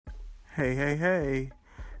Hey, hey, hey.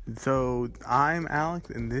 So, I'm Alex,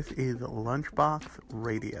 and this is Lunchbox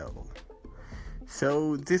Radio.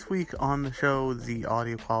 So, this week on the show, the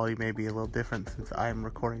audio quality may be a little different since I'm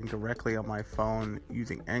recording directly on my phone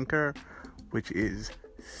using Anchor, which is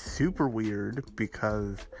super weird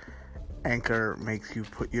because Anchor makes you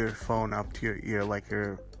put your phone up to your ear like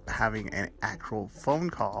you're having an actual phone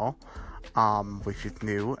call, which is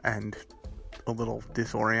new and a little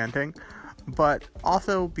disorienting. But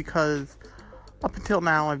also because up until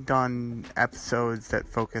now I've done episodes that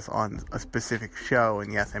focus on a specific show,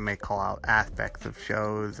 and yes, I may call out aspects of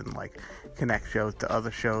shows and connect shows to other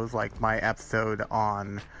shows, like my episode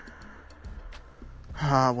on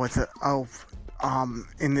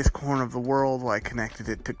In This Corner of the World, where I connected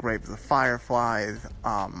it to Grave of the Fireflies,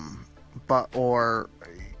 or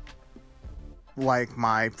like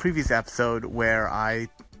my previous episode where I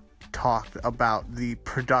talked about the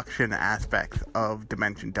production aspects of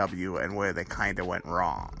Dimension W and where they kind of went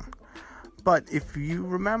wrong. But if you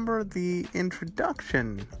remember the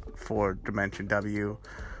introduction for Dimension W,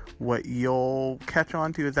 what you'll catch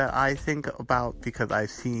on to is that I think about, because I've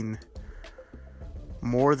seen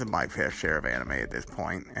more than my fair share of anime at this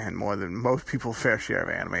point, and more than most people's fair share of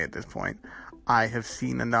anime at this point, I have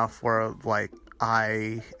seen enough where,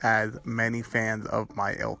 I, as many fans of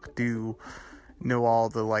my ilk do, know all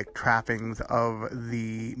the trappings of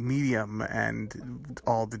the medium and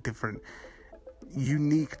all the different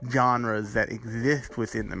unique genres that exist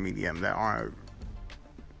within the medium that are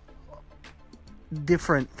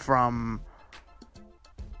different from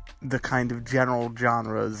the kind of general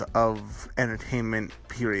genres of entertainment,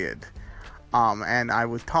 period. And I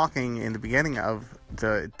was talking in the beginning of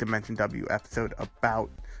the Dimension W episode about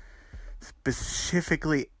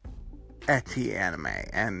specifically ecchi anime,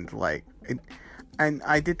 and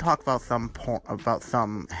I did talk about some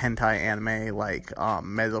hentai anime like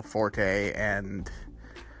Mezzo Forte, and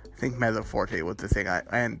I think Mezzo Forte was the thing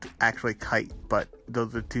and actually Kite, but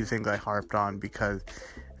those are two things I harped on because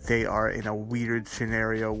they are in a weird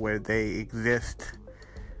scenario where they exist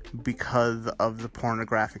because of the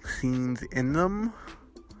pornographic scenes in them,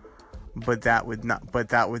 but that was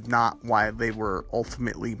not why they were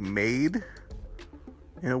ultimately made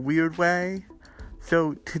in a weird way.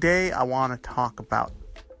 So today I want to talk about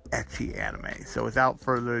ecchi anime. So without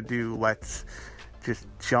further ado, let's just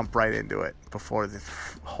jump right into it before this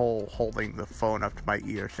whole holding the phone up to my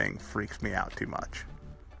ear thing freaks me out too much.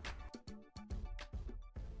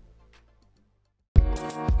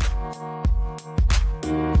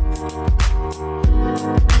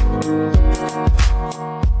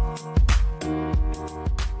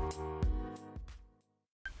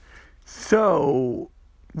 So,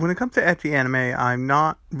 when it comes to ecchi anime, I'm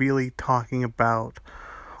not really talking about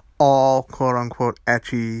all quote-unquote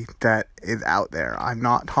ecchi that is out there. I'm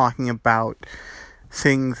not talking about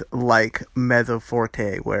things like Mezzo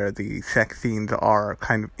Forte, where the sex scenes are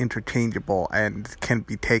kind of interchangeable and can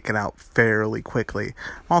be taken out fairly quickly.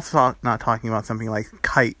 I'm also not talking about something like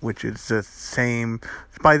Kite, which is the same,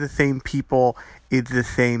 by the same people, it's the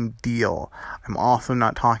same deal. I'm also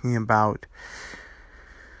not talking about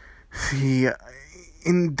the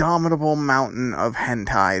indomitable mountain of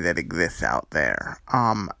hentai that exists out there.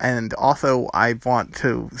 And also I want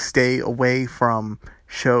to stay away from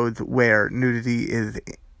shows where nudity is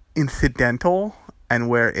incidental and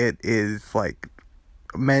where it is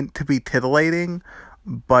meant to be titillating,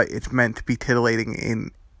 but it's meant to be titillating in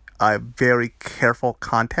a very careful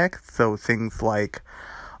context. So things like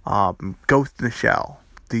Ghost in the Shell.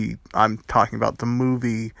 I'm talking about the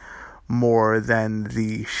movie more than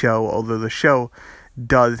the show, although the show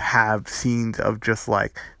does have scenes of just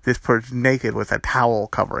this person naked with a towel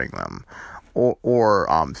covering them, or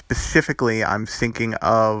specifically I'm thinking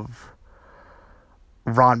of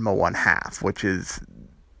Ranma 1/2, which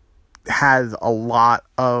has a lot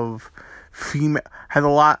of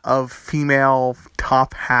female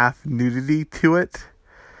top half nudity to it.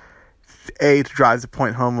 It drives the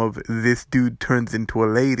point home of this dude turns into a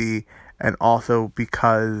lady, and also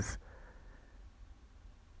because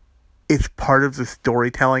it's part of the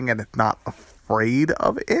storytelling and it's not afraid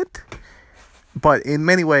of it. But in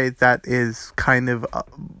many ways, that is kind of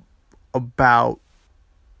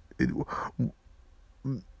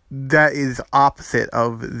that is opposite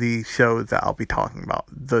of the shows that I'll be talking about.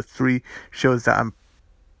 The three shows that I'm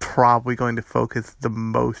probably going to focus the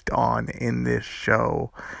most on in this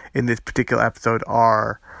particular episode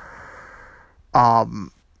are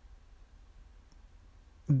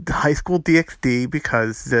High School DxD,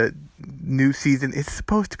 because the new season is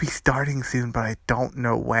supposed to be starting soon, but I don't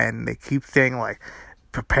know when. They keep saying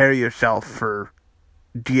prepare yourself for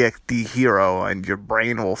DxD hero and your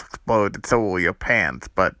brain will explode and so will your pants.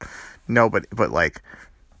 But like,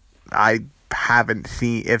 I haven't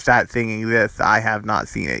seen, if that thing exists, I have not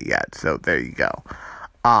seen it yet. So there you go.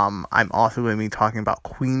 I'm also going to be talking about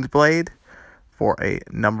Queensblade for a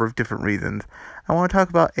number of different reasons. I want to talk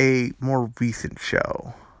about a more recent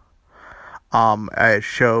show. A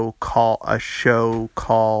show called, I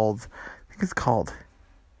think it's called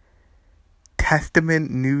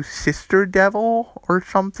Testament New Sister Devil or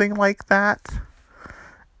something like that.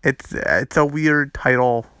 It's a weird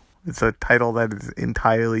title. It's a title that is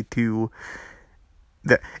entirely too,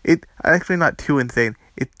 it actually not too insane.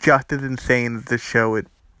 It's just as insane as the show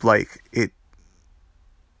that it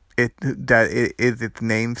is its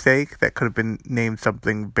namesake. That could have been named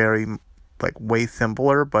something very, like, way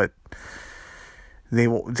simpler, but they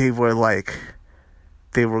were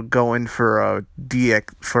going for a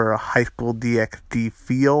high school DxD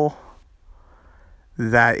feel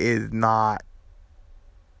that is not,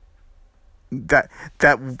 that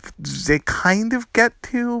they kind of get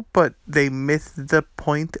to, but they miss the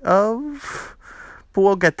point of. But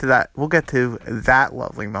we'll get to that. We'll get to that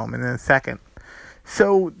lovely moment in a second.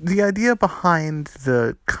 So the idea behind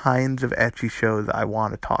the kinds of ecchi shows I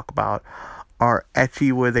want to talk about are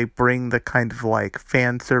ecchi where they bring the kind of like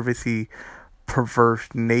fan servicey, perverse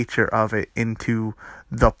nature of it into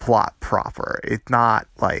the plot proper. It's not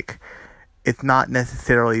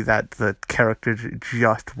necessarily that the characters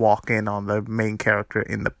just walk in on the main character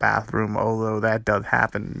in the bathroom, although that does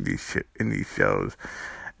happen in these shows.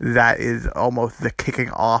 That is almost the kicking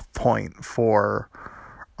off point for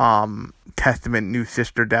Testament New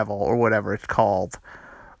Sister Devil or whatever it's called.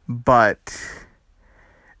 But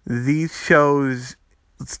these shows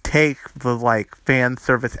take the like fan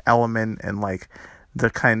service element and like the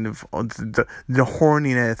kind of the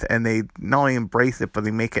horniness, and they not only embrace it, but they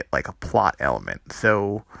make it like a plot element.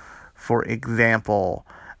 So, for example,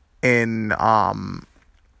 in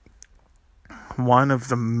one of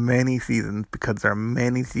the many seasons, because there are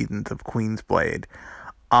many seasons of Queensblade,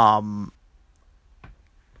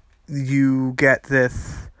 you get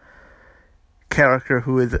this character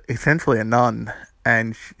who is essentially a nun,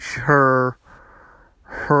 and her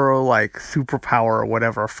like superpower or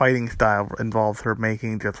whatever fighting style involves her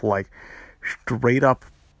making just like straight up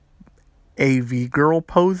AV girl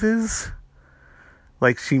poses.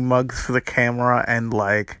 Like, she mugs for the camera and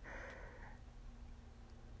like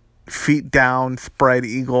feet down, spread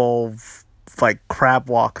eagle, like crab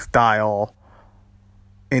walk style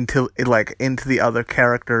into the other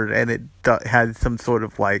character, and it has some sort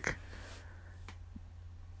of like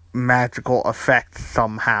magical effect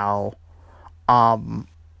somehow,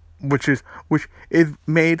 which is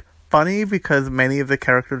made funny because many of the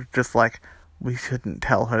characters just like, we shouldn't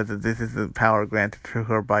tell her that this is the power granted to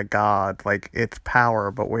her by God. Like, it's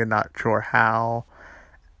power, but we're not sure how,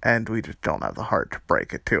 and we just don't have the heart to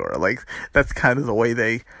break it to her. Like, that's kind of the way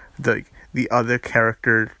the other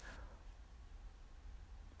characters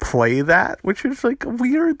play that, which is like a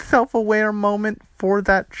weird self-aware moment for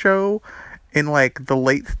that show in like the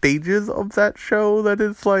late stages of that show, that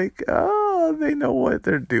is like, oh, they know what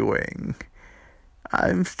they're doing.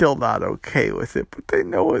 I'm still not okay with it, but they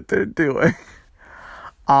know what they're doing.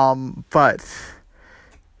 And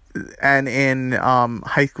in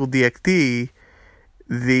High School DxD,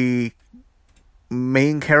 the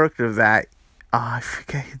main character of that, I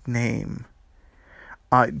forget his name.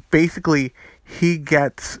 Basically, he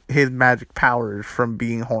gets his magic powers from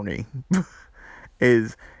being horny.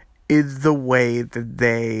 is the way that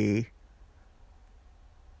they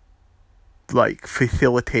like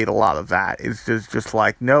facilitate a lot of that. It's just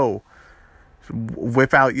like, no,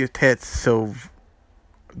 whip out your tits so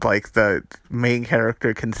like the main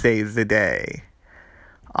character can save the day.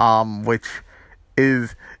 Which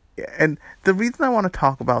is, and the reason I want to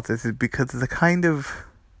talk about this is because of the kind of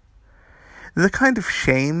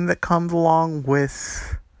shame that comes along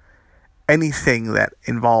with anything that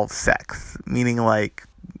involves sex, meaning like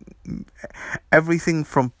everything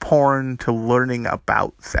from porn to learning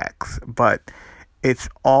about sex, but it's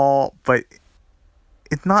not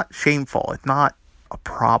shameful. It's not a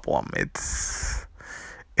problem. It's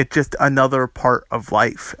just another part of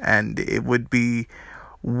life, and we would be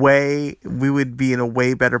in a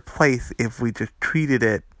way better place if we just treated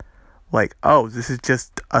it like, oh, this is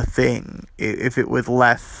just a thing. If it was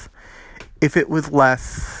less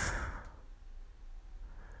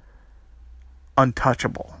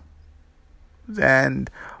untouchable. And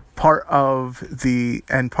part of the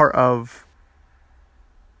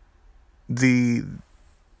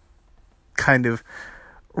kind of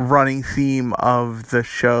running theme of the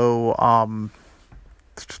show,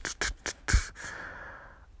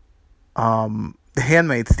 The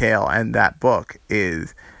Handmaid's Tale and that book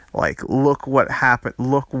is like, look what happened,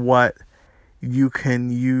 look what you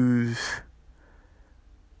can use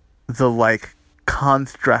the like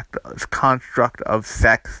construct of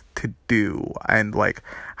sex to do, and like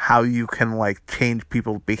how you can like change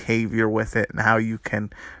people's behavior with it, and how you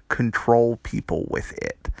can control people with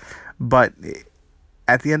it. But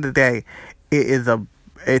at the end of the day,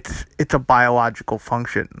 it's a biological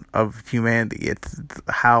function of humanity. It's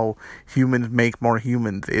how humans make more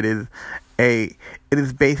humans. It is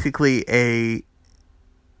basically a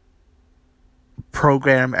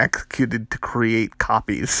program executed to create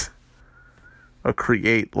copies, or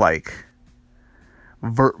create like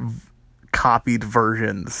copied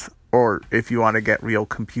versions, or if you want to get real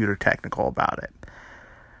computer technical about it.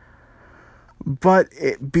 But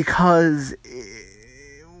because it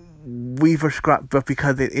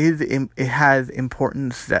has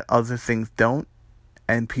importance that other things don't,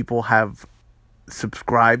 and people have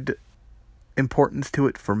subscribed importance to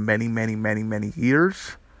it for many, many, many, many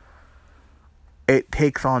years, it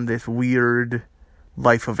takes on this weird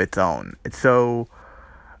life of its own. So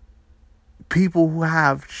people who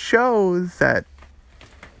have shows that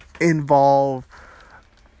involve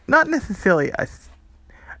not necessarily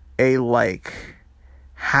a like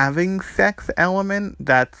having sex element,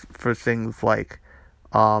 that's for things like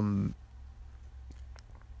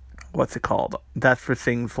what's it called? That's for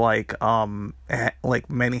things like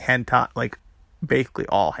many hentai, like basically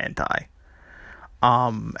all hentai.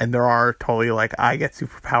 And there are totally like I get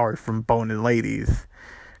superpowers from boning ladies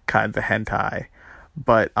kinds of hentai.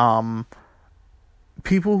 But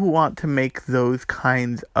people who want to make those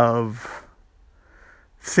kinds of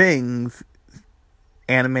things,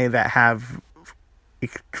 anime that have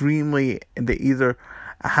they either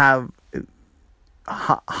have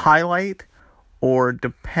highlight or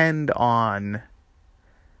depend on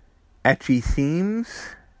ecchi themes,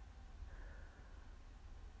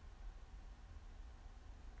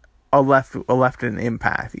 are left in an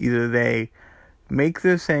impasse. Either they make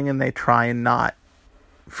this thing and they try and not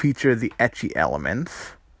feature the ecchi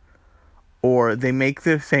elements, or they make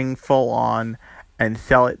this thing full on and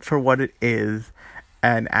sell it for what it is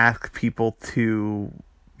and ask people to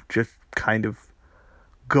just kind of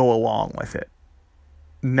go along with it.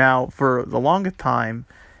 Now, for the longest time,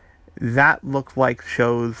 that looked like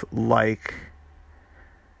shows like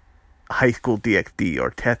High School DxD or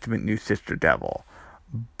Testament New Sister Devil.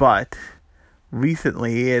 But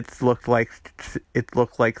recently, it looked like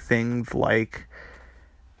things like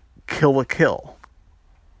Kill la Kill,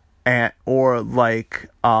 or like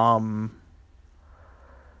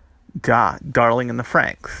Darling in the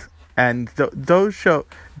Franxx, and those show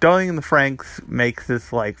Darling in the Franxx makes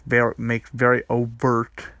this like makes very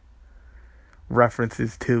overt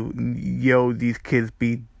references to these kids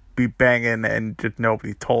be banging and just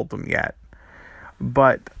nobody told them yet.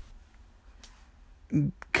 But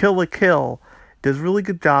Kill la Kill does a really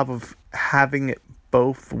good job of having it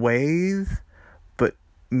both ways, but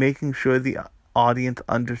making sure the audience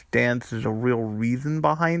understands there's a real reason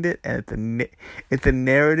behind it, and it's a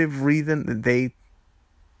narrative reason that they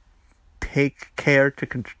take care to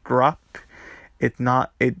construct. It's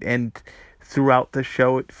not it, and throughout the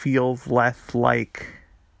show it feels less like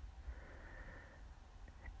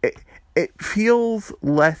it feels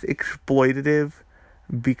less exploitative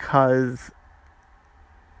because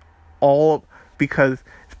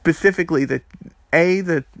specifically the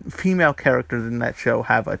female characters in that show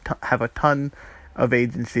have a ton of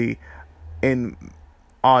agency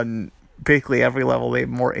on basically every level. They have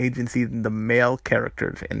more agency than the male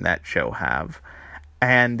characters in that show have,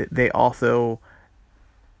 and they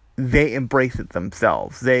embrace it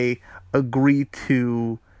themselves. They agree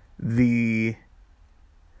to the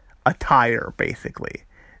attire, basically.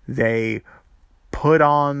 They put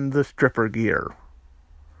on the stripper gear.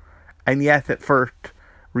 And yes, at first,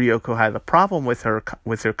 Ryoko has a problem with her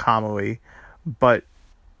Kamui, but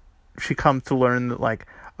she comes to learn that, like,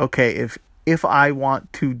 okay, if I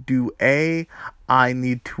want to do A, I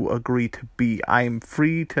need to agree to B. I am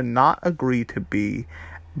free to not agree to B,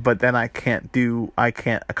 but then I can't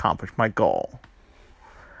accomplish my goal.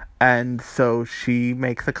 And so she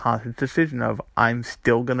makes a conscious decision of, I'm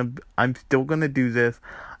still gonna do this.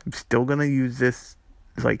 I'm still gonna use this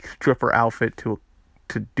like stripper outfit to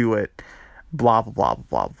do it, blah blah blah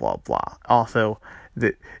blah blah blah. Also,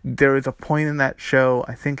 there is a point in that show,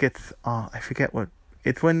 I think it's I forget what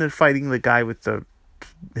it's, when they're fighting the guy who's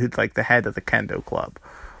like the head of the kendo club,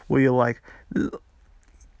 where you're like,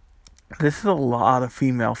 this is a lot of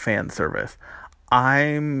female fan service.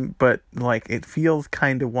 But like it feels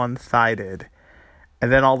kind of one-sided,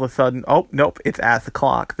 And then all of a sudden, oh, nope, it's ass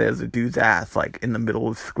o'clock. There's a dude's ass, like, in the middle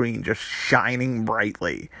of the screen, just shining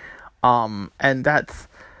brightly. And that's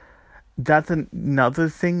another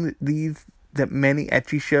thing that many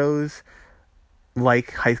ecchi shows,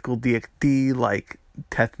 like High School DxD, like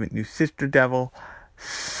Testament New Sister Devil,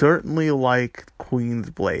 certainly like Queen's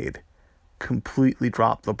Blade, completely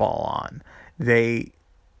drop the ball on. They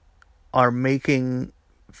are making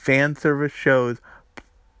fan service shows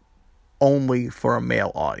only for a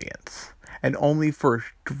male audience, and only for a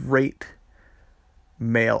straight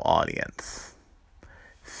male audience.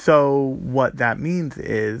 So what that means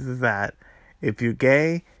is that if you're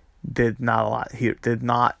gay, there's not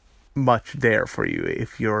much there for you.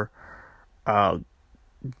 If you're a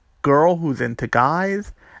girl who's into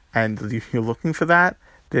guys and you're looking for that,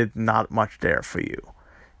 there's not much there for you.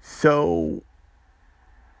 So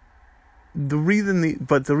the reason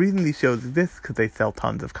these shows exist is because they sell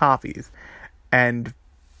tons of copies, and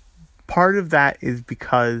part of that is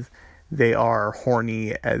because they are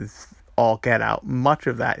horny as all get out. Much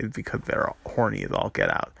of that is because they're horny as all get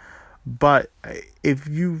out. But if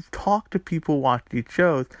you talk to people who watch these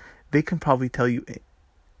shows, they can probably tell you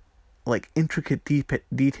like intricate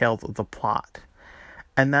details of the plot,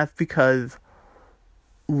 and that's because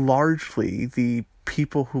largely the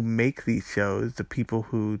people who make these shows, the people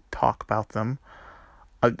who talk about them,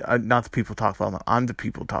 not the people who talk about them, I'm the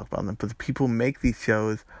people who talk about them, but the people who make these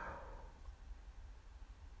shows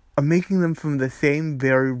are making them from the same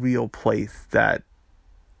very real place that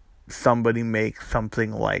somebody makes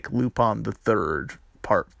something like Lupin the Third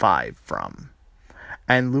Part 5 from.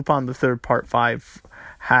 And Lupin the Third Part 5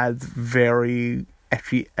 has very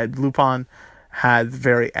ecchi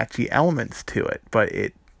elements to it, but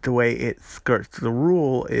the way it skirts the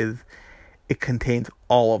rule is it contains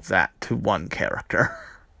all of that to one character.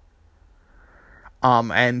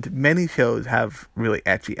 And many shows have really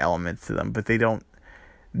ecchi elements to them, but they don't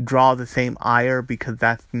draw the same ire because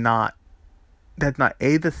that's not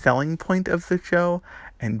A, the selling point of the show,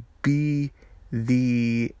 and B,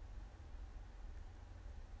 there's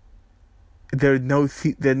no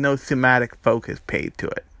thematic focus paid to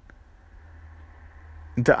it.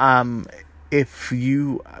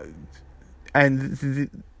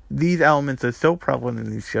 These elements are so prevalent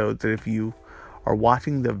in these shows that if you are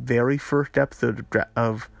watching the very first episode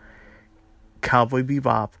of Cowboy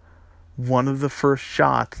Bebop, one of the first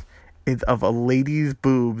shots is of a lady's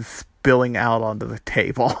boobs spilling out onto the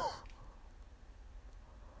table.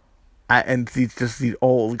 And these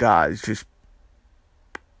old guys just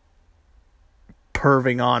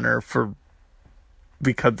perving on her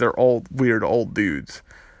because they're weird old dudes.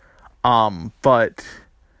 But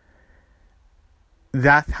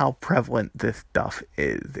that's how prevalent this stuff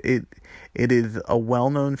is. It is a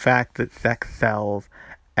well-known fact that sex sells,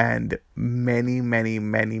 and many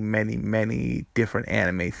different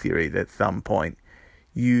anime series at some point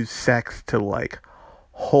use sex to like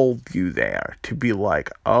hold you there, to be like,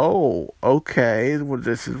 oh, okay, well,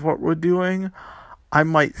 this is what we're doing. I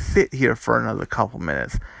might sit here for another couple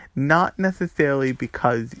minutes. Not necessarily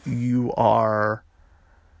because you are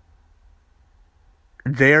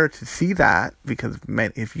there to see that, because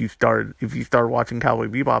if you started watching Cowboy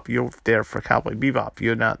Bebop, you're there for Cowboy Bebop.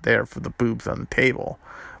 You're not there for the boobs on the table.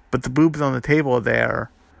 But the boobs on the table are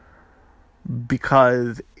there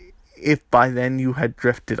because if by then you had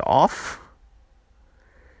drifted off,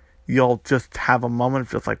 you'll just have a moment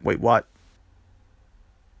of just like, wait, what?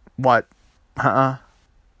 And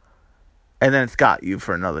then it's got you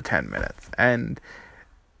for another 10 minutes. And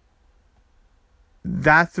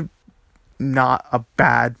that's not a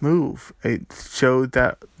bad move. It showed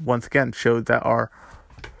that our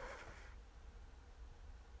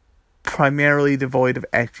primarily devoid of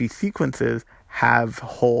ecchi sequences have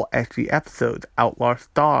whole ecchi episodes. Outlaw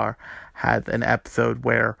Star has an episode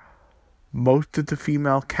where most of the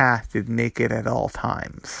female cast is naked at all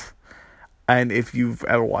times. And if you've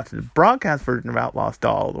ever watched the broadcast version of Outlaw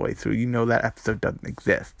Star all the way through, you know that episode doesn't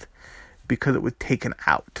exist because it was taken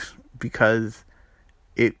out, because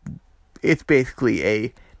it's basically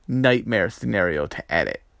a nightmare scenario to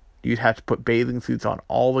edit. You'd have to put bathing suits on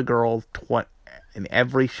all the girls in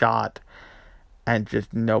every shot, and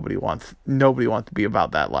just nobody wants to be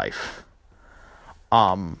about that life.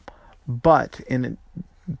 But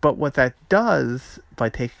what that does by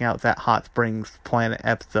taking out that Hot Springs Planet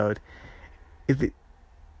episode is that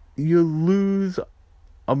you lose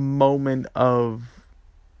moments of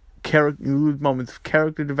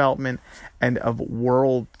character development and of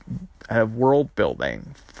world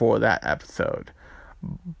building for that episode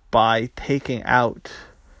by taking out,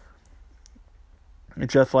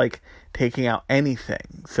 just like taking out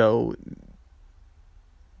anything. So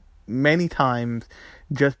many times,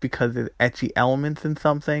 just because there's ecchi elements in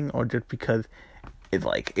something, or just because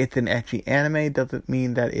it's an ecchi anime, doesn't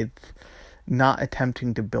mean that it's not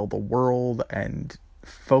attempting to build a world and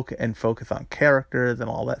focus on characters and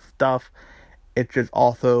all that stuff. It just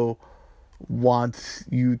also wants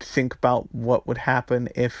you to think about what would happen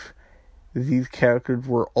if these characters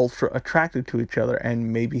were ultra attracted to each other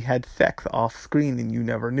and maybe had sex off screen and you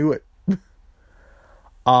never knew it.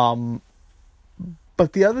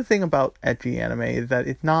 But the other thing about ecchi anime is that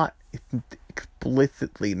it's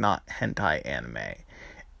explicitly not hentai anime.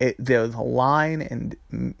 There's a line, and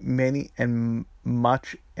many ecchi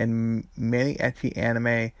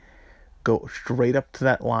anime go straight up to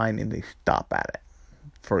that line and they stop at it,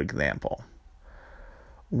 for example.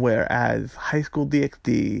 Whereas High School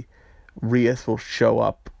DxD, Rias will show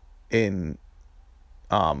up in,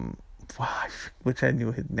 which I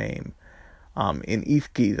knew his name, in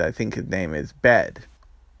Iski's, I think his name is Bed,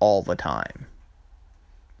 all the time.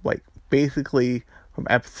 Basically, from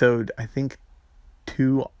episode, I think,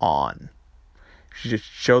 2 on. She just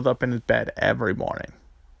shows up in his bed every morning.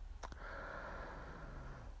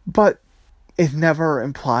 But it's never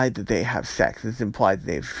implied that they have sex. It's implied that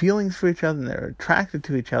they have feelings for each other and they're attracted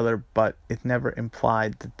to each other, but it's never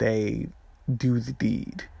implied that they do the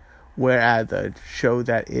deed. Whereas a show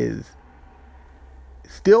that is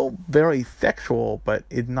still very sexual, but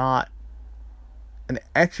is not an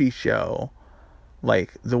ecchi show,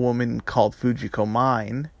 like The Woman Called Fujiko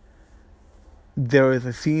Mine, there is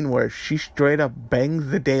a scene where she straight up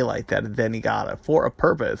bangs the daylights out of Zenigata for a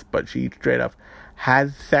purpose, but she straight up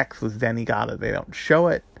has sex with Zenigata. They don't show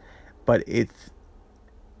it, but it's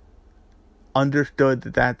understood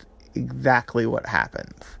that that's exactly what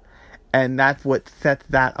happens. And that's what sets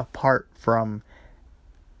that apart from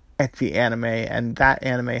ecchi anime, and that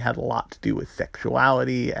anime had a lot to do with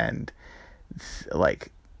sexuality and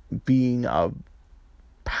being a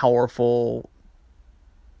powerful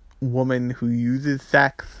woman who uses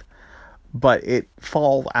sex, but it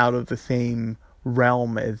falls out of the same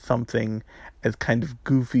realm as something as kind of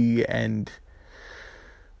goofy and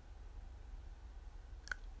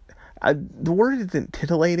the word isn't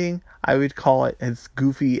titillating. I would call it as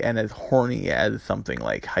goofy and as horny as something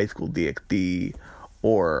like High School DxD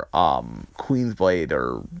or Queen's Blade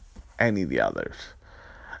or any of the others.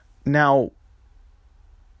 Now,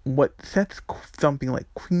 what sets something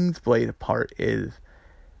like Queen's Blade apart is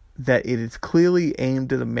that it is clearly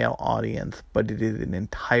aimed at a male audience, but it is an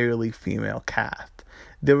entirely female cast.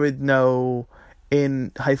 There is no,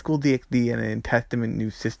 in High School DxD and in Testament New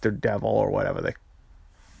Sister Devil, or whatever the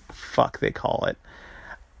fuck they call it,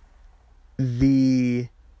 the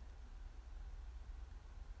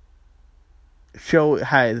show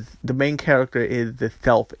has, the main character is the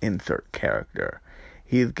self-insert character.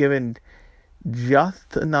 He is given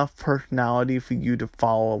just enough personality for you to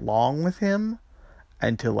follow along with him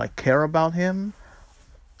and to care about him,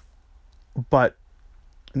 but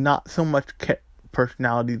not so much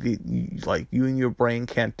personality that you and your brain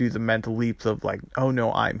can't do the mental leaps of oh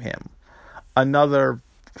no, I'm him. Another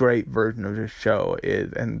great version of this show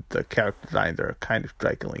is, and the character designs are kind of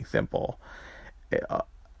strikingly simple,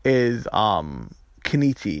 is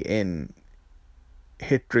Kenichi in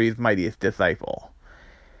History's Mightiest Disciple.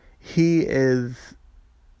 He is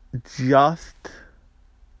just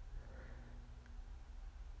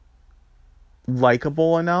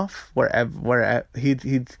likable enough where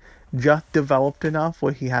he's just developed enough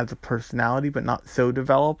where he has a personality, but not so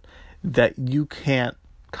developed that you can't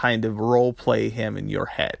kind of role play him in your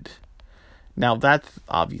head. Now that's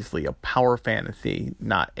obviously a power fantasy,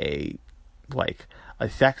 not a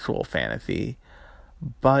sexual fantasy,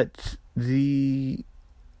 but the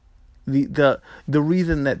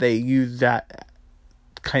reason that they use that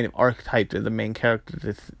kind of archetype as the main character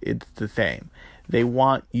is it's the same. They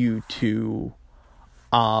want you to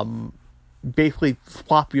basically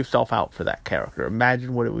swap yourself out for that character.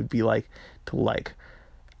 Imagine what it would be like to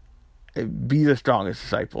be the strongest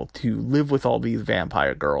disciple, to live with all these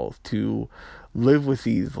vampire girls, to live with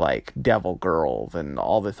these devil girls and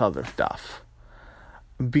all this other stuff.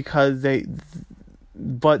 But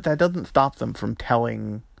that doesn't stop them from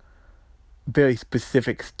telling very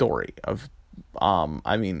specific story of,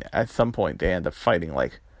 at some point they end up fighting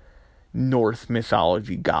Norse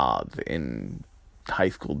mythology gods in High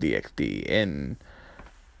School DxD. In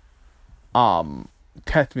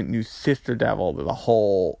Testament New Sister Devil, the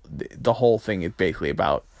whole thing is basically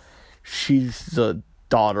about she's the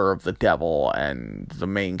daughter of the devil and the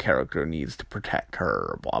main character needs to protect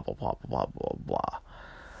her, blah blah blah blah blah blah.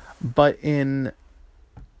 But in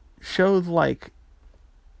shows like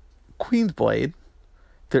Queen's Blade,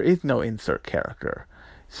 there is no insert character.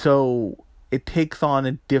 So it takes on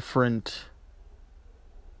a different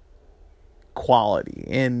quality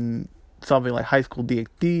in something like High School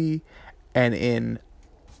DxD and in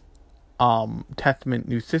Testament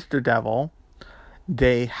New Sister Devil.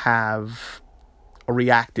 They have a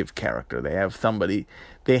reactive character. They have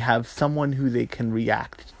someone who they can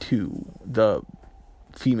react to, the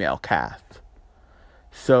female cast.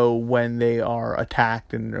 So when they are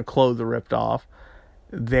attacked and their clothes are ripped off,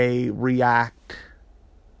 they react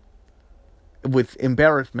with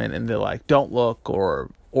embarrassment and they're like, don't look,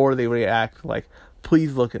 or they react like,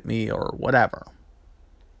 please look at me, or whatever.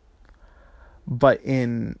 But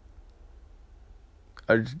in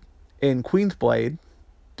Queen's Blade,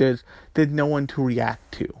 there's no one to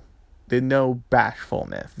react to. There's no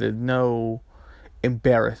bashfulness. There's no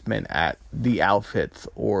embarrassment at the outfits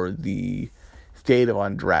or the state of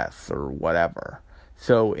undress or whatever.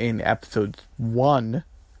 So in episode 1,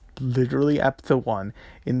 literally episode 1,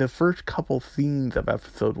 in the first couple scenes of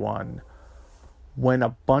episode 1, when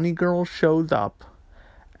a bunny girl shows up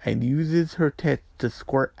and uses her tits to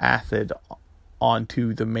squirt acid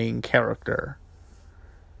onto the main character,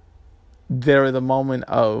 there is a moment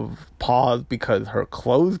of pause because her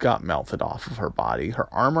clothes got melted off of her body,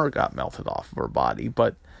 her armor got melted off of her body,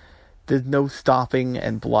 but there's no stopping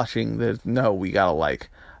and blushing. There's no, we gotta like,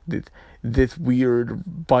 this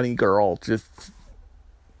weird bunny girl just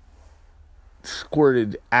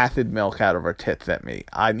squirted acid milk out of her tits at me.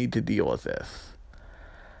 I need to deal with this.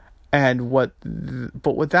 And what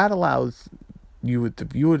that allows you, the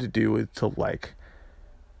viewer, to do is to like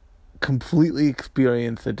completely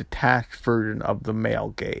experience a detached version of the male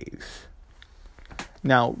gaze.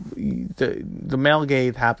 Now, the male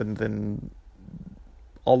gaze happens in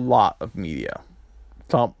a lot of media.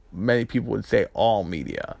 Many people would say all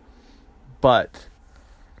media. But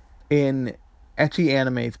in ecchi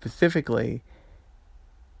anime specifically,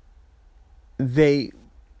 they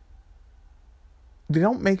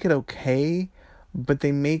don't make it okay, but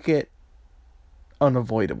they make it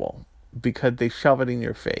unavoidable because they shove it in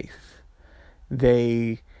your face.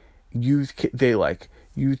 They use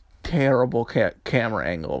terrible camera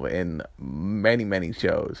angle in many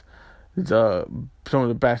shows. Some of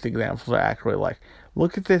the best examples are actually like,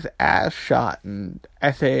 look at this ass shot in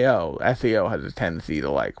SAO. SAO has a tendency to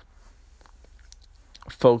like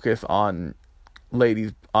focus on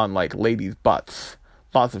ladies' butts.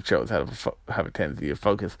 Lots of shows have a tendency to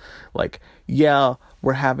focus, like, yeah,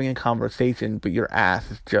 we're having a conversation, but your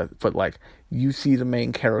ass is just, but like, you see the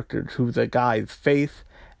main character who's a guy's face,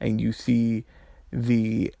 and you see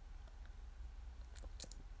the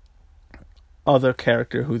other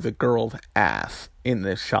character who's a girl's ass in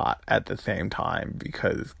this shot at the same time,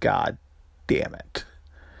 because god damn it.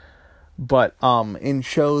 But in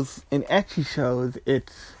ecchi shows,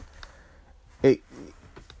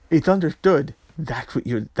 it's understood.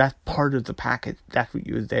 That's part of the package. That's what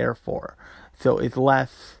you're there for. So it's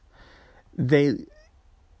less, they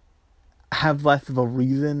have less of a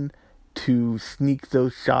reason to sneak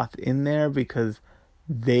those shots in there because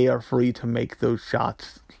they are free to make those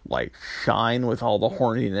shots like shine with all the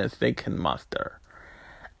horniness they can muster.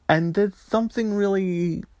 And there's something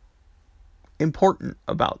really important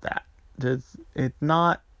about that. It's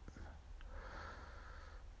not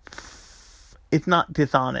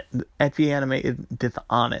dishonest. Ecchi anime is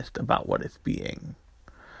dishonest about what it's being.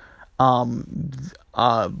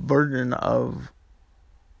 A version of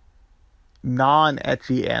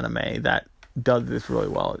non-ecchi anime that does this really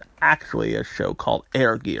well is actually a show called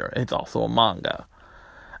Air Gear. It's also a manga.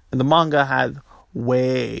 And the manga has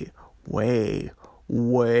way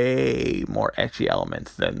more ecchi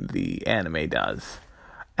elements than the anime does.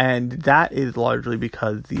 And that is largely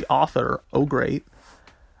because the author, O-Great,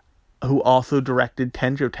 who also directed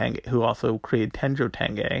Tenjo Tenge, who also created Tenjo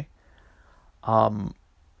Tenge,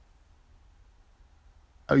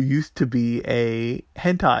 used to be a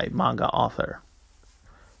hentai manga author.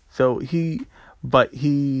 So I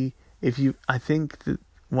think that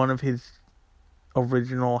one of his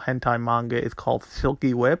original hentai manga is called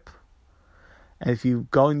Silky Whip. And if you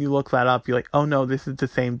go and you look that up, you're like, oh no, this is the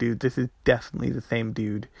same dude. This is definitely the same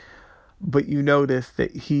dude. But you notice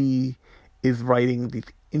that he is writing these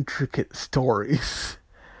intricate stories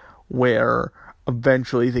where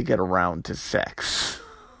eventually they get around to sex.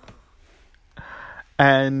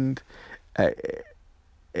 And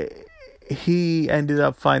he ended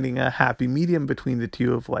up finding a happy medium between the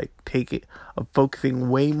two of focusing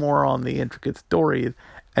way more on the intricate stories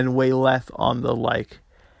and way less on the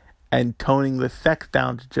and toning the sex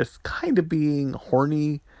down to just kind of being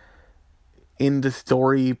horny in the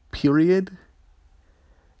story period,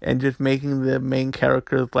 and just making the main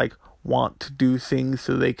characters want to do things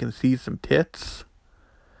so they can see some tits,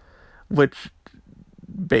 which,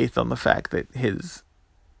 based on the fact that his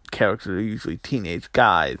characters are usually teenage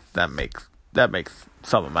guys, that makes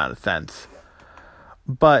some amount of sense.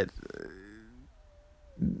 But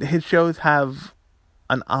his shows have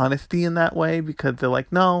an honesty in that way, because they're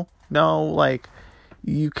like, no, like,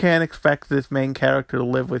 you can't expect this main character to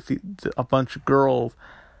live with a bunch of girls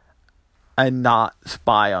and not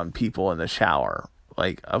spy on people in the shower.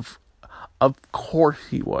 Like, of course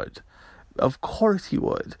he would. Of course he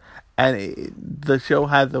would. And the show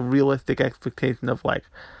has a realistic expectation of, like,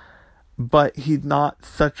 but he's not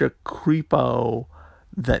such a creepo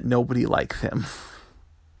that nobody likes him.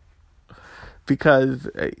 Because,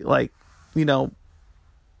 like, you know,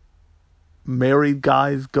 married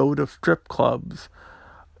guys go to strip clubs.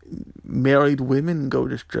 Married women go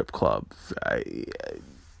to strip clubs.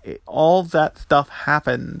 All that stuff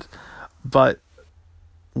happens, but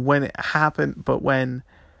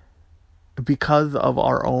because of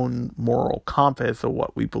our own moral compass, or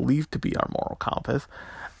what we believe to be our moral compass,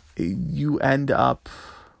 you end up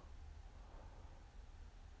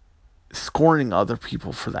scorning other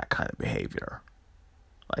people for that kind of behavior.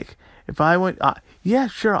 Like, if I went, yeah,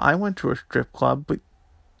 sure, I went to a strip club, but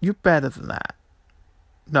you're better than that.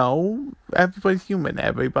 No, everybody's human.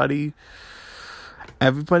 Everybody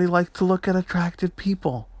likes to look at attractive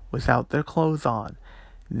people without their clothes on.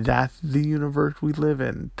 That's the universe we live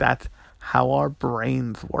in. That's how our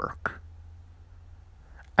brains work.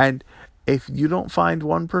 And if you don't find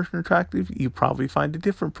one person attractive, you probably find a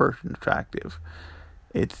different person attractive.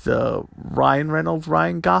 It's the Ryan Reynolds,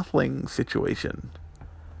 Ryan Gosling situation.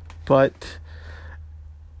 But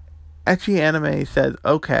Ecchi Anime says,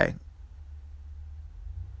 okay,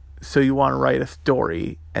 so you want to write a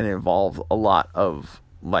story and it involves a lot of,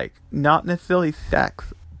 like, not necessarily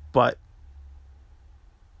sex, but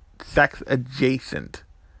sex adjacent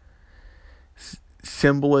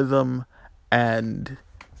symbolism and,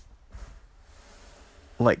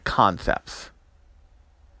 like, concepts.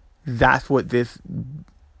 That's what this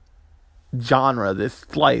genre, this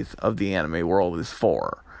slice of the anime world is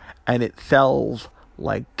for. And it sells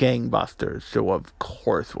like gangbusters, so of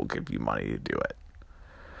course we'll give you money to do it.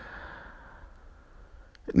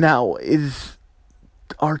 Now,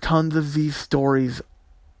 are tons of these stories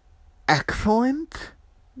excellent?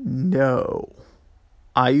 No.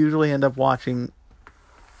 I usually end up watching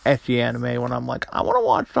ecchi anime when I'm like, I want to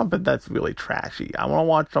watch something that's really trashy. I want to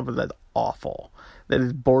watch something that's awful, that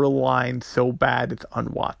is borderline so bad it's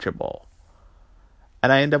unwatchable.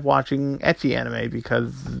 And I end up watching ecchi anime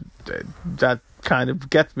because that kind of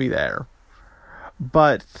gets me there.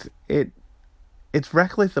 But it's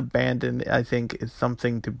reckless abandon, I think, is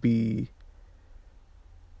something to be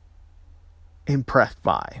impressed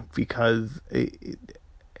by, because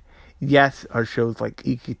yes, our shows like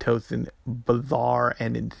Ikitosen bizarre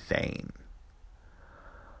and insane,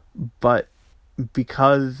 but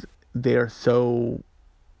because they're so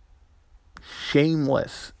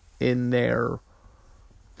shameless in their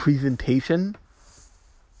presentation,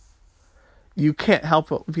 you can't help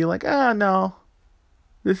but be like, no,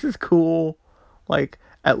 this is cool. Like,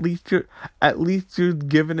 at least you're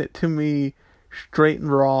giving it to me straight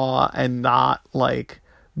and raw and not, like,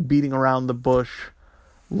 beating around the bush.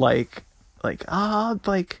 Like,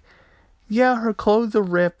 yeah, her clothes are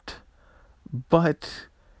ripped, but,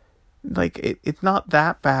 like, it's not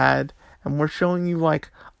that bad. And we're showing you, like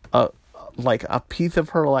a piece of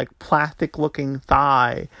her, like, plastic-looking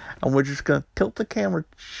thigh, and we're just gonna tilt the camera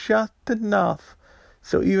just enough,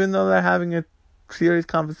 so even though they're having a serious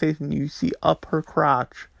conversation, you see up her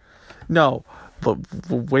crotch. No, but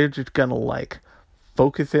we're just gonna, like,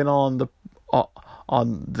 focus in on the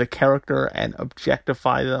character and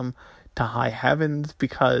objectify them to high heavens,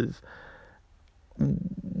 because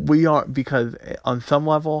on some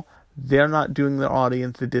level they're not doing their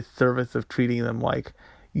audience a disservice of treating them like,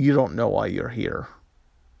 you don't know why you're here.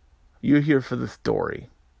 You're here for the story.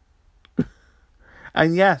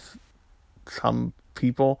 And yes, some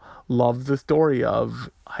people love the story of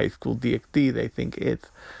High School DxD. They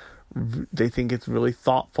think it's really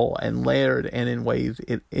thoughtful and layered, and in ways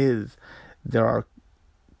it is. There are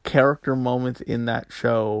character moments in that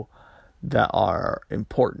show that are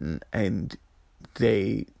important, and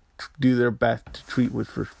they do their best to treat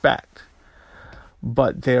with respect.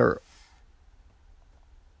 But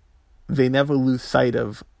they never lose sight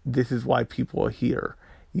of, this is why people are here.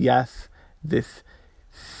 Yes, this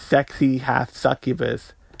sexy half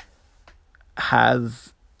succubus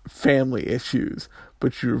has family issues,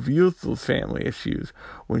 but she reveals those family issues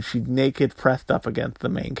when she's naked, pressed up against the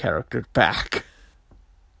main character's back.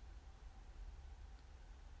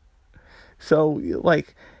 So,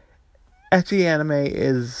 like, ecchi anime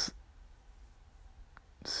is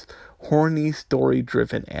horny,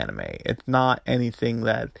 story-driven anime. It's not anything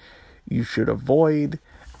that you should avoid,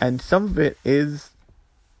 and some of it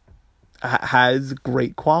has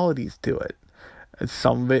great qualities to it.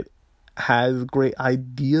 Some of it has great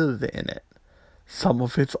ideas in it. Some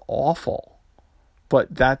of it's awful.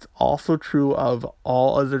 But that's also true of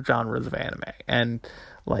all other genres of anime. And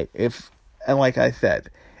like I said,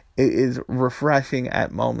 it is refreshing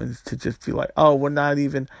at moments to just be like, oh, we're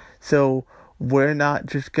not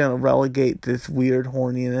just gonna relegate this weird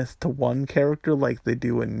horniness to one character like they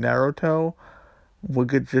do in Naruto.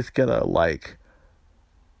 We're just gonna like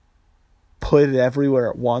put it everywhere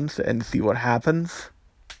at once and see what happens.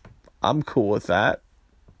 I'm cool with that.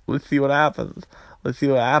 Let's see what happens. Let's see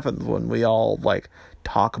what happens when we all like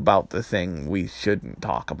talk about the thing we shouldn't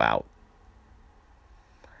talk about.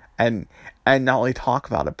 And not only talk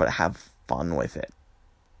about it, but have fun with it.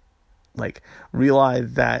 Like,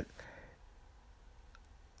 realize that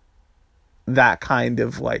kind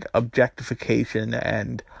of like objectification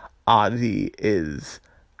and oddity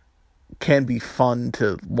can be fun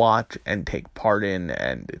to watch and take part in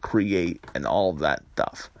and create and all of that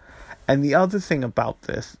stuff. And the other thing about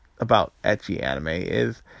ecchi anime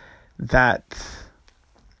is that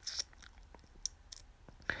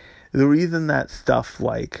the reason that stuff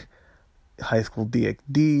like High School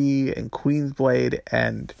DxD and Queen's Blade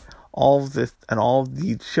and all of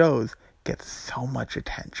these shows get so much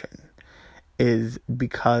attention is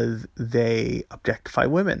because they objectify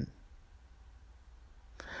women.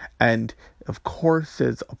 And of course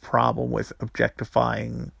there's a problem with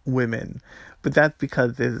objectifying women, but that's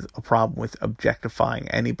because there's a problem with objectifying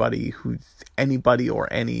anybody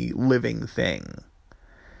or any living thing.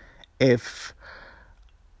 If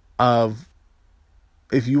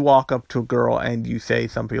you walk up to a girl and you say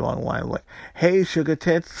something along the line like, hey, sugar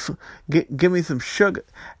tits, give me some sugar.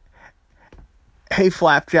 Hey,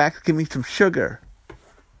 flapjacks, give me some sugar.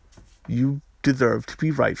 You deserve to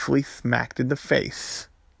be rightfully smacked in the face.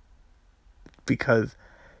 Because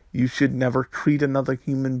you should never treat another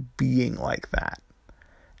human being like that.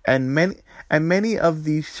 And many of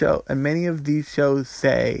these shows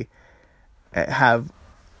have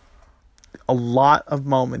a lot of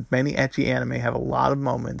moments. Many ecchi anime have a lot of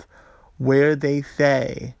moments where they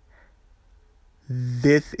say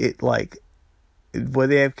where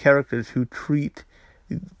they have characters who treat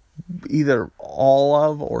either all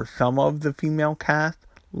of or some of the female cast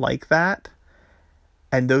like that.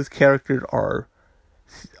 And those characters are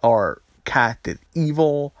cast as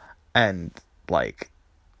evil and like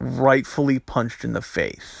rightfully punched in the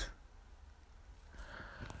face.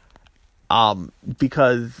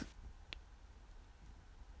 Because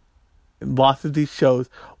lots of these shows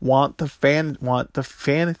want the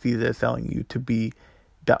fantasy they're selling you to be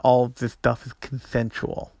that all of this stuff is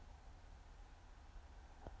consensual.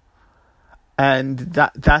 And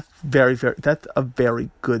that's a very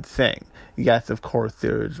good thing. Yes, of course,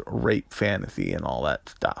 there's rape fantasy and all that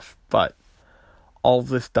stuff, but all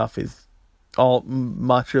this stuff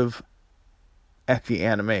much of ecchi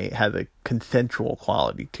anime has a consensual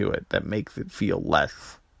quality to it that makes it feel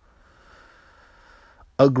less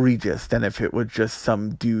egregious than if it was just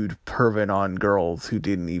some dude perving on girls who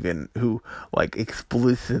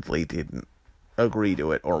explicitly didn't agree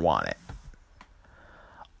to it or want it.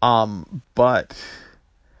 But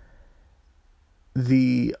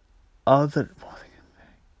the other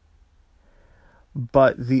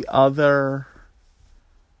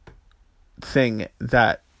thing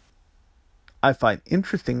that I find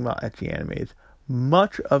interesting about ecchi anime is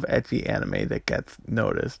much of ecchi anime that gets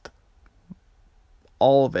noticed,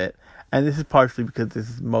 all of it, and this is partially because this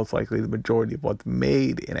is most likely the majority of what's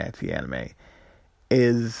made in ecchi anime,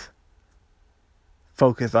 is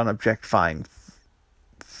focused on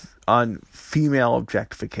on female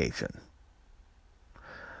objectification.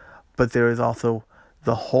 But there is also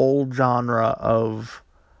the whole genre of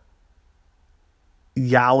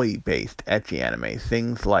yaoi-based ecchi anime,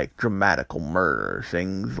 things like Dramatical Murder,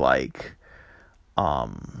 things like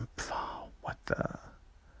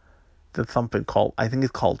there's something called, I think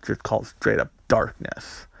it's called straight up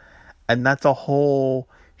Darkness, and that's a whole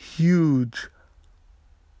huge,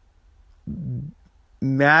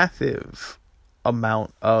 massive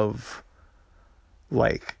amount of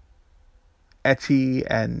like ecchi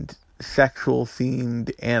and sexual themed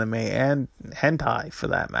anime and hentai for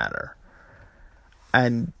that matter.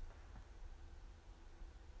 And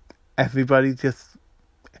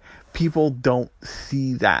people don't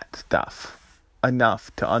see that stuff enough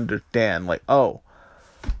to understand, like, oh,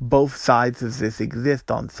 both sides of this exist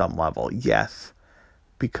on some level. Yes,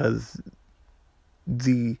 because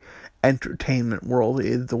the entertainment world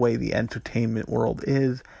is the way the entertainment world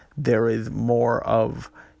is, there is more of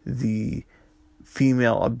the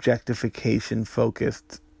female objectification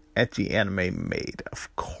focused ecchi anime made.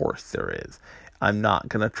 Of course there is. I'm not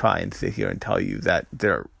going to try and sit here and tell you that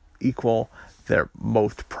they're equal. They're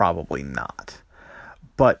most probably not.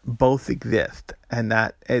 But both exist, and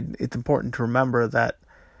it's important to remember that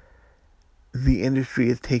the industry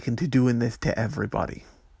is taken to doing this to everybody.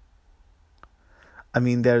 I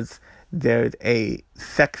mean, there's a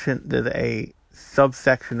subsection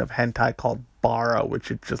of hentai called bara,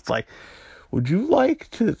 which is just like, would you like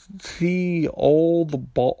to see old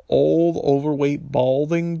overweight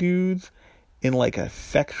balding dudes in like a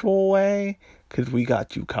sexual way? 'Cause we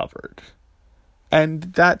got you covered.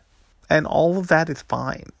 And all of that is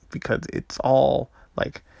fine, because it's all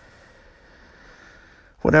like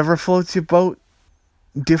whatever floats your boat,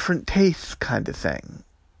 different tastes kind of thing.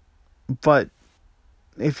 But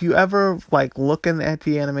if you ever like looking at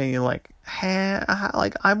the anime and you're like, hey,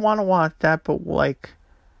 I want to watch that, but like,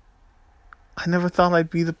 I never thought I'd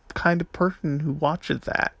be the kind of person who watches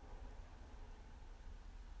that.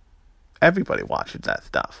 Everybody watches that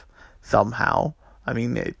stuff somehow. I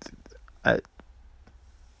mean, it's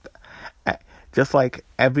just like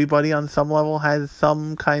everybody on some level has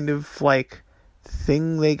some kind of like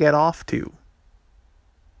thing they get off to.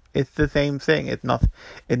 It's the same thing. It's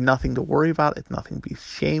nothing to worry about. It's nothing to be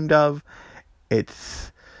ashamed of.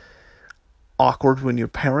 It's awkward when your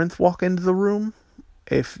parents walk into the room.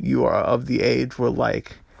 If you are of the age where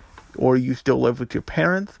like, or you still live with your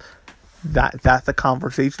parents, that's a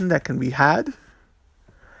conversation that can be had.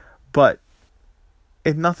 But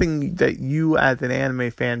it's nothing that you as an anime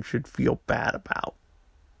fan should feel bad about.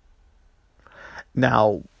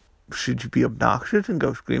 Now, should you be obnoxious and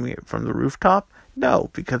go screaming it from the rooftop? No,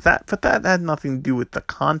 because that had nothing to do with the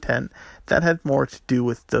content. That had more to do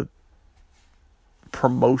with the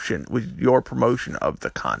promotion, with your promotion of the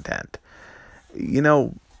content. You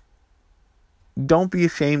know, don't be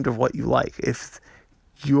ashamed of what you like. If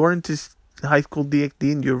you're into High School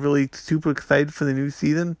DxD and you're really super excited for the new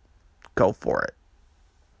season, go for it.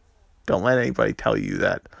 Don't let anybody tell you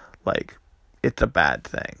that, like, it's a bad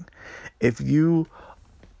thing. If you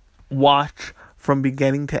watch from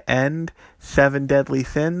beginning to end 7 Deadly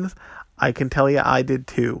Sins, I can tell you I did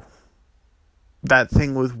too. That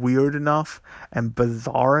thing was weird enough and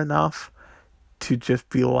bizarre enough to just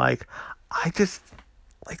be like, this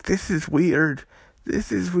is weird.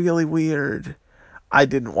 This is really weird. I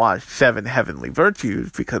didn't watch 7 Heavenly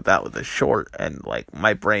Virtues because that was a short and, like,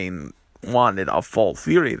 my brain wanted a full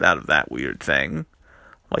series out of that weird thing.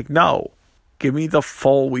 Like, no. Give me the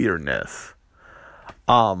full weirdness.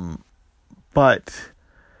 But,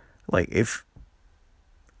 like, if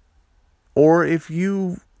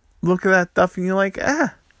you look at that stuff and you're like,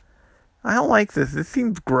 I don't like this. This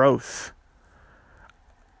seems gross.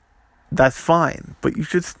 That's fine. But you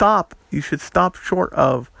should stop. You should stop short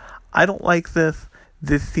of, I don't like this.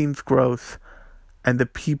 This seems gross. And the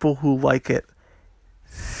people who like it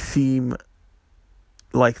seem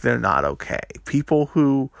like they're not okay. People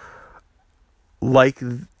who like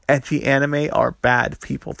ecchi anime are bad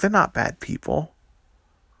people. They're not bad people.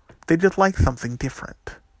 They just like something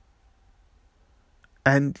different.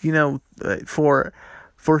 And, you know, for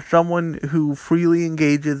someone who freely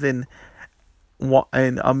engages in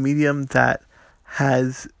a medium that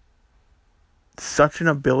has such an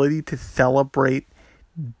ability to celebrate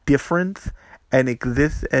difference and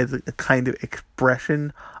exists as a kind of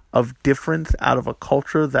expression of difference out of a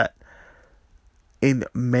culture that in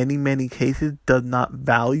many, many cases does not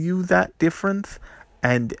value that difference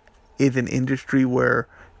and is an industry where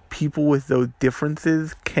people with those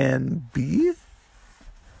differences can be.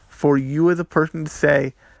 For you as a person to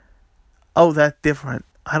say, oh, that's different,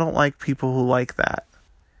 I don't like people who like that,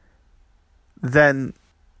 then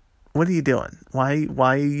what are you doing? Why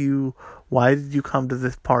did you come to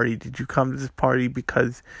this party? Did you come to this party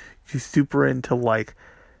because you're super into, like,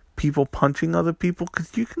 people punching other people?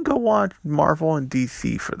 Because you can go watch Marvel and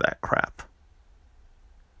DC for that crap.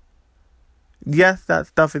 Yes, that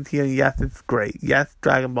stuff is here. Yes, it's great. Yes,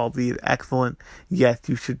 Dragon Ball Z is excellent. Yes,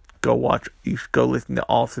 you should go listen to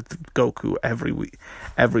All Systems Goku every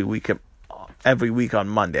week on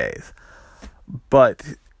Mondays. But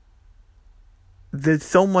there's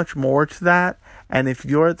so much more to that, and if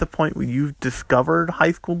you're at the point where you've discovered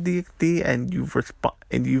High School DxD and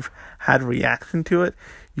you've had reaction to it,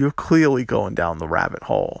 you're clearly going down the rabbit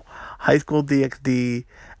hole. High School DxD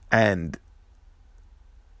and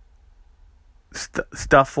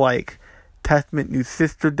stuff like Testament New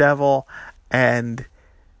Sister Devil and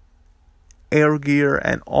Air Gear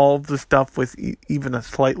and all of the stuff with even a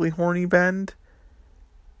slightly horny bend,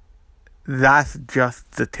 that's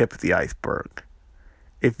just the tip of the iceberg.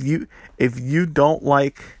 If you don't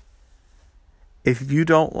like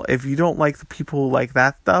the people who like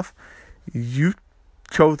that stuff, you've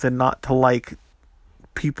chosen not to like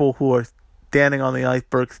people who are standing on the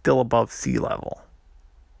iceberg still above sea level.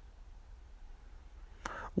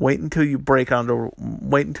 Wait until you break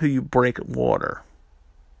water.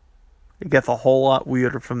 It gets a whole lot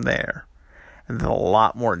weirder from there. And there's a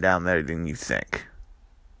lot more down there than you think.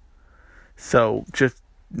 So just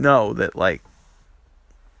know that, like,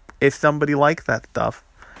 if somebody likes that stuff,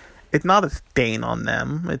 it's not a stain on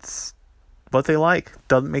them. It's what they like.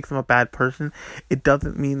 Doesn't make them a bad person. It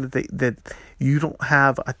doesn't mean that you don't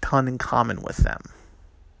have a ton in common with them.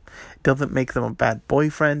 It doesn't make them a bad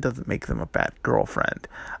boyfriend. Doesn't make them a bad girlfriend.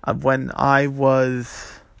 When I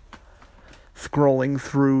was scrolling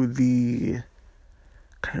through the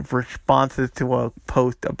kind of responses to a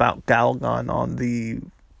post about Galgun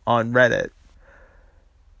on Reddit,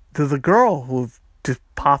 there's a girl who just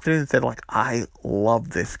popped in and said, like, I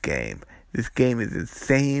love this game. This game is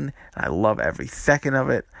insane, and I love every second of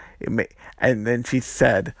it. And then she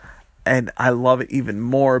said, and I love it even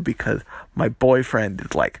more because my boyfriend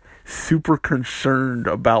is, like, super concerned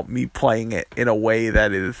about me playing it in a way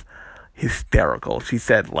that is hysterical. She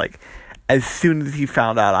said, like, as soon as he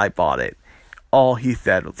found out I bought it, all he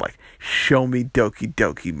said was, like, show me Doki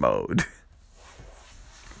Doki mode.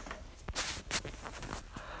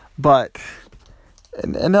 But,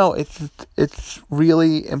 and no, it's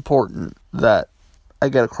really important that I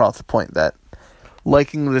get across the point that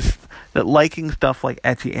liking stuff like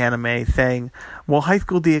ecchi anime, saying, well, High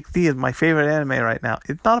School DxD is my favorite anime right now,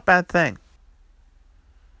 it's not a bad thing.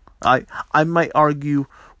 I might argue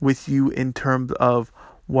with you in terms of,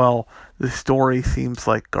 well, the story seems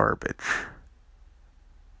like garbage.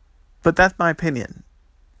 But that's my opinion.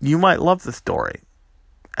 You might love the story.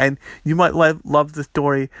 And you might love the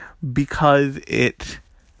story because it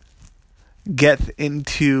gets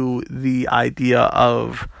into the idea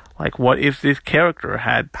of, like, what if this character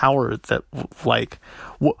had powers that, like,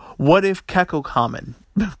 what if Kekko Kamen,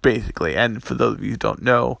 basically, and for those of you who don't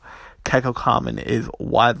know, Kekko Kamen is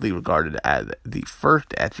widely regarded as the first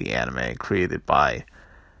ecchi anime created by,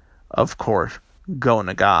 of course, Go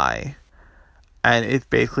Nagai, and it's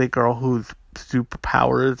basically a girl whose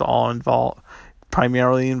superpowers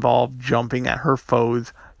primarily involve jumping at her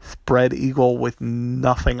foes spread eagle with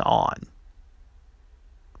nothing on.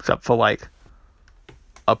 Except for, like,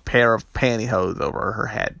 a pair of pantyhose over her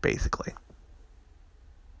head, basically.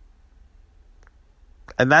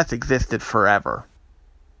 And that's existed forever.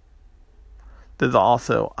 There's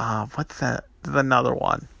also, what's that? There's another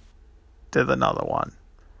one that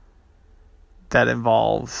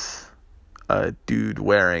involves a dude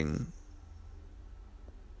wearing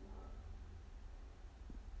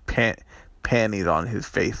panties on his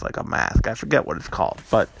face like a mask. I forget what it's called,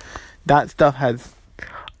 but that stuff has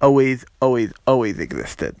always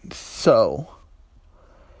existed. So,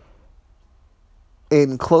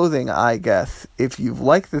 in closing, I guess, if you've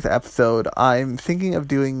liked this episode, I'm thinking of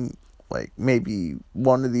doing, like, maybe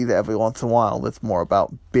one of these every once in a while that's more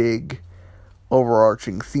about big,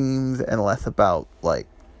 overarching themes and less about, like,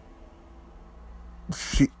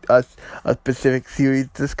 a specific series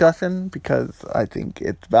discussion, because I think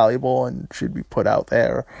it's valuable and should be put out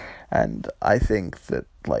there. And I think that,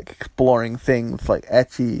 like, exploring things like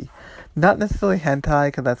ecchi, not necessarily hentai,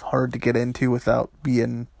 because that's hard to get into without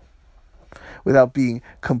being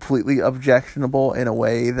completely objectionable in a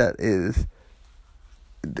way that is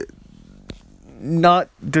not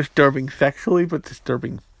disturbing sexually, but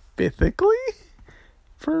disturbing physically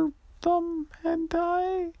for some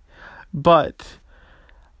hentai. But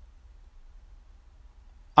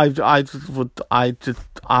I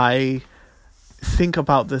think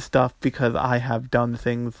about this stuff because I have done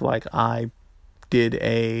things like I did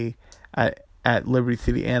at Liberty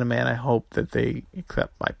City Anime, and I hope that they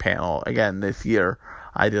accept my panel again this year.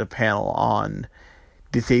 I did a panel on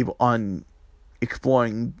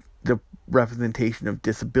exploring the representation of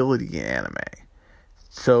disability in anime.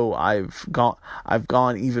 So I've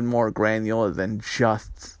gone even more granular than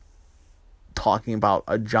just talking about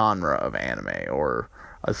a genre of anime or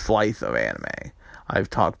a slice of anime. I've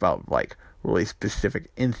talked about, like, really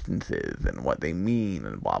specific instances and what they mean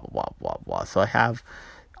and blah, blah, blah, blah, blah. So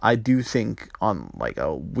I do think on, like,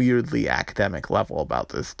 a weirdly academic level about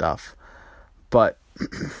this stuff. But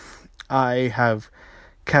I have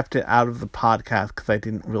kept it out of the podcast because I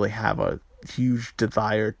didn't really have a huge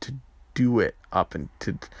desire to do it up and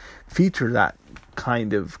to feature that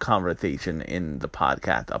kind of conversation in the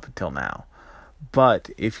podcast up until now. But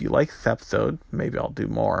if you like this episode, maybe I'll do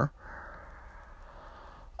more.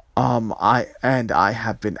 I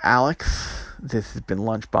have been Alex. This has been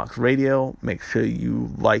Lunchbox Radio. Make sure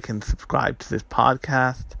you like and subscribe to this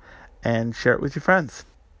podcast and share it with your friends.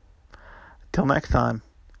 Till next time,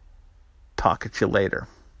 talk at you later.